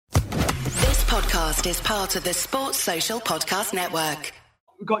podcast is part of the Sports Social Podcast Network.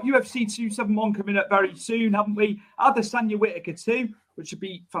 We've got UFC 271 coming up very soon, haven't we? Adesanya Whittaker 2, which would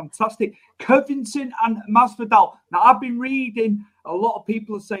be fantastic. Covington and Masvidal. Now, I've been reading a lot of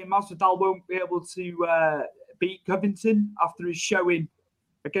people are saying Masvidal won't be able to beat Covington after his showing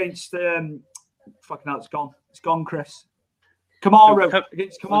against fucking hell, it's gone. It's gone, Chris. Kamaru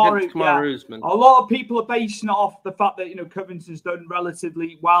against Kamaru. Yeah. A lot of people are basing it off the fact that, you know, Covington's done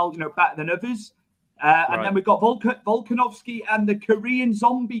relatively well, you know, better than others. And then we've got Volkanovski and the Korean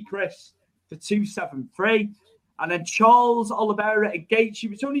Zombie, Chris, for 273. And then Charles Oliveira and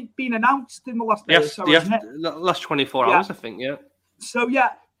Gaethje. It's only been announced in the last day or so, isn't it? Last 24 hours, I think, yeah. So,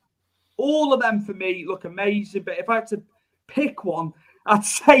 yeah, all of them for me look amazing. But if I had to pick one, I'd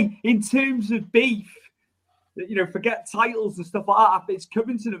say in terms of beef, you know, forget titles and stuff like that, it's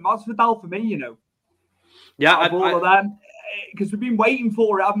Covington and Masvidal for me, you know. Yeah, all of them. Because we've been waiting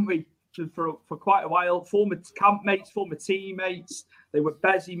for it, haven't we? For quite a while. Former campmates, former teammates. They were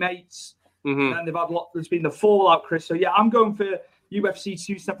Bezzy mates. Mm-hmm. And they've had there's been the fallout, Chris. So, yeah, I'm going for UFC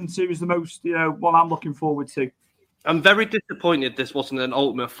 272 is the most, you know, one I'm looking forward to. I'm very disappointed this wasn't an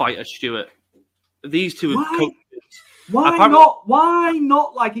Ultimate Fighter, Stuart. These two have coached. Why not? Why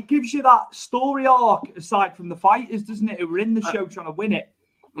not? Like, it gives you that story arc aside from the fighters, doesn't it? Who were in the show trying to win it.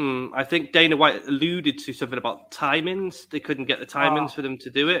 I think Dana White alluded to something about timings. They couldn't get the timings for them to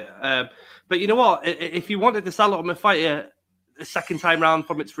do it. But you know what? If you wanted to sell Ultimate Fighter a second time round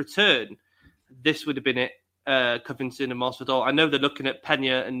from its return, this would have been it. Covington and Masvidal. I know they're looking at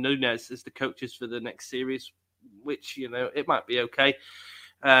Pena and Nunes as the coaches for the next series, which, you know, it might be okay.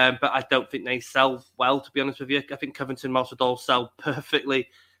 But I don't think they sell well, to be honest with you. I think Covington and Masvidal sell perfectly.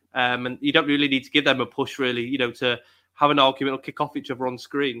 And you don't really need to give them a push, really, you know, to have an argument or kick off each other on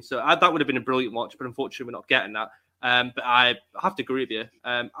screen. So that would have been a brilliant watch, but unfortunately we're not getting that. But I have to agree with you.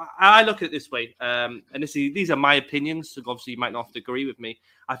 I look at it this way, and these are my opinions, so obviously you might not have to agree with me.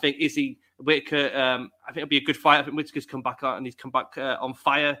 I think Whittaker, I think it'll be a good fight. I think Whittaker's come back out and he's come back on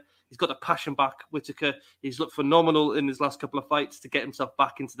fire. He's got the passion back, Whittaker. He's looked phenomenal in his last couple of fights to get himself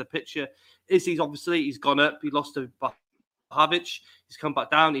back into the picture. He's gone up. He lost to Blachowicz. He's come back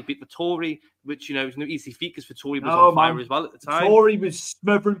down. He beat Vettori, which, you know, was no easy feat because Vettori was on fire as well at the time. Vettori was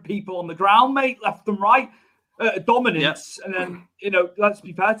smothering people on the ground, mate, left and right. Dominance. Yep. And then, you know, let's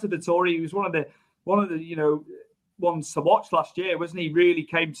be fair to Vettori. He was one of the you know, ones to watch last year, wasn't he? Really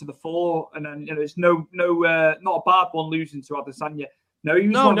came to the fore. And then, you know, it's not a bad one losing to Adesanya. No, he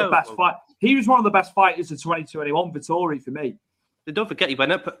was one of the best fighters. He was one of the best fighters of 2021, Vettori, for me. And don't forget, he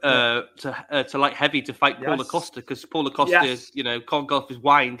went up to light heavy to fight Paulo Costa, because Paulo Costa, you know, can't go off his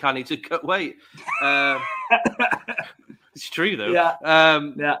wine, can he, to cut weight? It's true, though.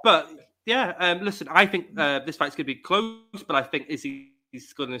 Yeah. But, yeah, listen, I think this fight's going to be close, but I think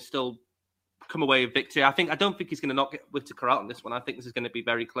he's going to still come away with victory. I don't think he's going to knock Whittaker out on this one. I think this is going to be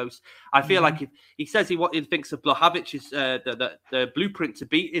very close. I feel like he says he thinks of Blachowicz is the blueprint to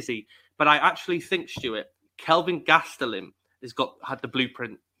beat Izzy, but I actually think, Stuart, Kelvin Gastelum had the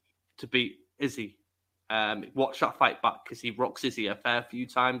blueprint to beat Izzy. Watch that fight back, because he rocks Izzy a fair few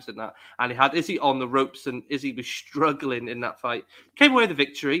times in that, and he had Izzy on the ropes, and Izzy was struggling in that fight. Came away with the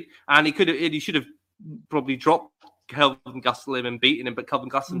victory, and he should have probably dropped Kelvin Gastelum and beaten him, but Kelvin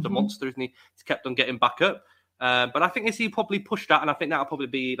Gastelum's a monster, isn't he? He's kept on getting back up. But I think Izzy probably pushed that, and I think that'll probably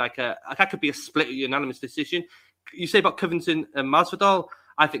be that could be a split unanimous decision. You say about Covington and Masvidal,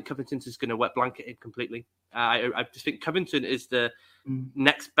 I think Covington's is going to wet blanket him completely. I just think Covington is the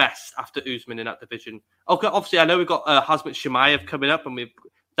next best after Usman in that division. Okay, obviously, I know we've got Khamzat Chimaev coming up, and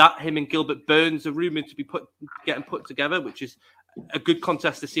him and Gilbert Burns are rumoured to be getting put together, which is a good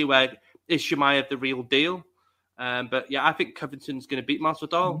contest to see where is Chimaev the real deal. But yeah, I think Covington's going to beat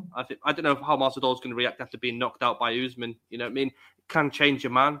Masvidal. I don't know how Masvidal's going to react after being knocked out by Usman. You know what I mean? It can change a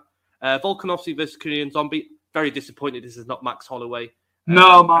man. Volkanovski versus Korean Zombie. Very disappointed this is not Max Holloway.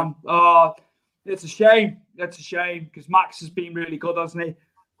 No, man. Oh, it's a shame. It's a shame, because Max has been really good, hasn't he?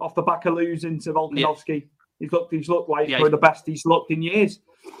 Off the back of losing to Volkanovski. Yeah. He's looked like one of the best he's looked in years.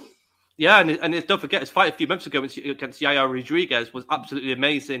 Yeah, and don't forget, his fight a few months ago against Yair Rodriguez was absolutely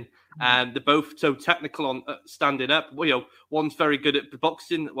amazing. And they're both so technical on standing up. Well, you know, one's very good at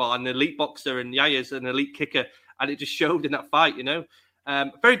boxing, an elite boxer, and Yair's an elite kicker. And it just showed in that fight, you know.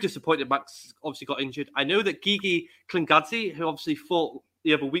 Very disappointed Max obviously got injured. I know that Gigi Klingadze, who obviously fought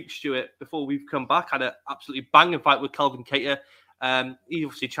the other week, Stuart, before we've come back, had an absolutely banging fight with Calvin Kattar. He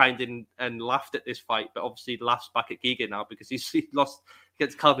obviously chimed in and laughed at this fight, but obviously laughs back at Giga now because he lost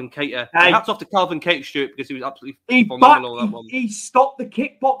against Calvin Kattar. Hats off to Calvin Kattar, Stuart, because he was absolutely phenomenal that one. He stopped the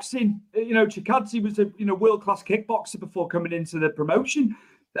kickboxing. You know, Chikadze was a world-class kickboxer before coming into the promotion.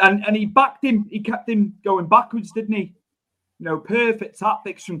 And he backed him. He kept him going backwards, didn't he? Perfect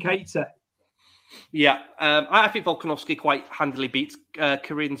tactics from Keita. Yeah, I think Volkanovski quite handily beats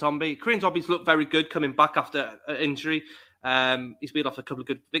Korean Zombie. Korean Zombie's looked very good coming back after an injury. He's been off a couple of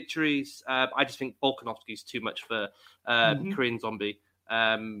good victories. I just think Volkanovski's too much for Korean Zombie.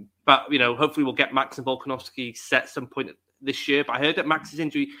 But, hopefully we'll get Max and Volkanovski set some point this year. But I heard that Max's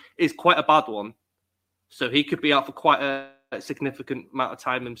injury is quite a bad one. So he could be out for quite a significant amount of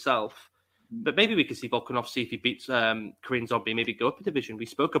time himself. But maybe we could see Volkanovski, if he beats Korean Zombie, maybe go up a division. We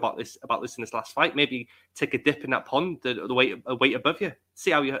spoke about this in this last fight. Maybe take a dip in that pond, the weight above you.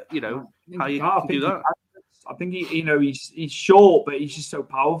 See how how you can do that. I think he's short, but he's just so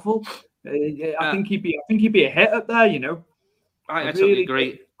powerful. I think he'd be a hit up there. I totally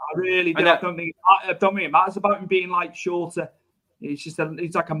agree. I really do. I don't think it matters about him being like shorter. He's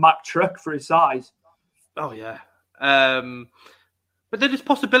like a Mack truck for his size. Oh yeah. But there's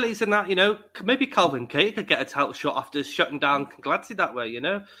possibilities in that, maybe Calvin Kate could get a title shot after shutting down Gladzy that way,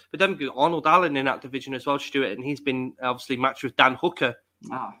 But then we've got Arnold Allen in that division as well, Stuart, and he's been obviously matched with Dan Hooker.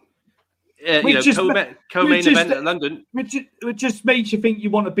 Co-main event in London. Which just makes you think you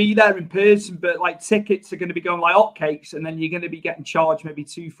want to be there in person, but like tickets are going to be going like hotcakes, and then you're going to be getting charged maybe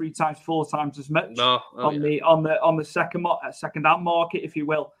 2, 3 times, 4 times as much on the second-hand market, if you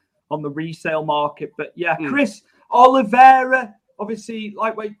will, on the resale market. But yeah, Chris Oliveira, obviously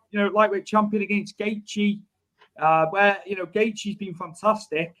lightweight champion against Gaethje, where Gaethje's been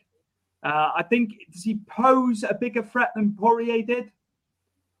fantastic. I think, does he pose a bigger threat than Poirier did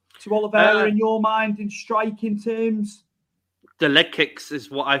to Oliveira in your mind in striking terms? The leg kicks is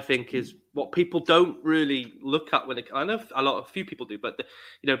what I think is what people don't really look at I know a few people do, but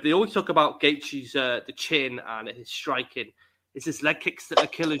they always talk about Gaethje's the chin and his striking. It's his leg kicks that are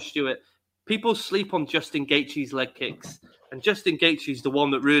killers, Stuart. People sleep on Justin Gaethje's leg kicks, and Justin Gaethje's the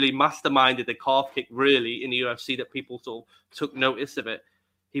one that really masterminded the calf kick really in the UFC, that people sort of took notice of it.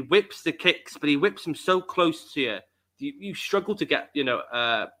 He whips the kicks, but he whips them so close to you. You struggle to get,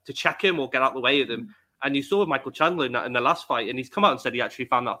 to check him or get out of the way of them. And you saw with Michael Chandler in the last fight, and he's come out and said he actually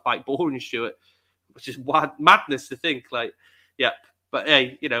found that fight boring, Stuart, which is madness to think. But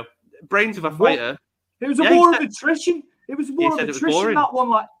hey, brains of a fighter. It was a war of attrition. It was a war of attrition. That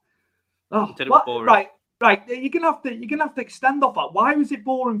one, boring. Right. You're gonna have to extend off that. Why was it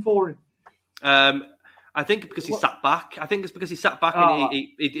boring for him? I think because he sat back. I think it's because he sat back and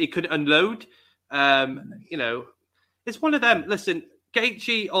he couldn't unload. It's one of them. Listen,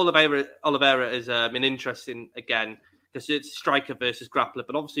 Gaethje Oliveira is an interesting again, because it's striker versus grappler.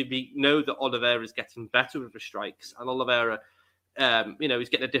 But obviously we know that Oliveira is getting better with the strikes, and Oliveira, he's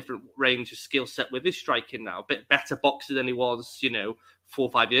getting a different range of skill set with his striking now. A bit better boxer than he was, 4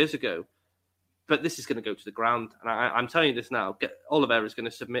 or 5 years ago. But this is going to go to the ground, and I'm telling you this now. Oliveira is going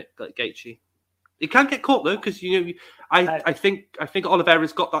to submit Gaethje. He can't get caught though, because I think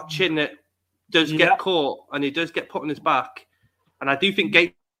Oliveira's got that chin that does get caught, and he does get put on his back. And I do think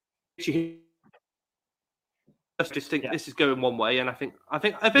Gaethje. I just think this is going one way, and I think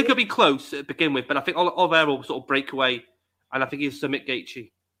it'll be close to begin with, but I think Oliveira will sort of break away, and I think he'll submit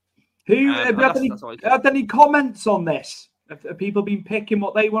Gaethje. Had any comments on this? Have people been picking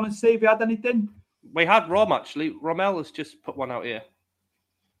what they want to see? Have you had anything? We had Rom, actually. Rommel has just put one out here.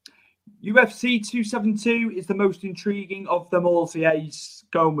 UFC 272 is the most intriguing of them all. So yeah, he's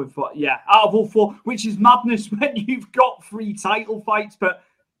going with out of all 4, which is madness when you've got 3 title fights. But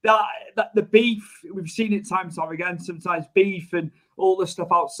that the beef, we've seen it time and time again. Sometimes beef and all the stuff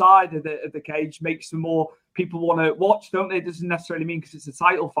outside of the cage makes them more people want to watch, don't they? It doesn't necessarily mean because it's a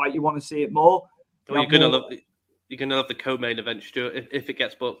title fight you want to see it more. Well, you're gonna love the co-main event, Stuart, if it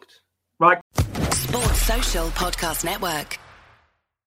gets booked. Right. Sports Social Podcast Network.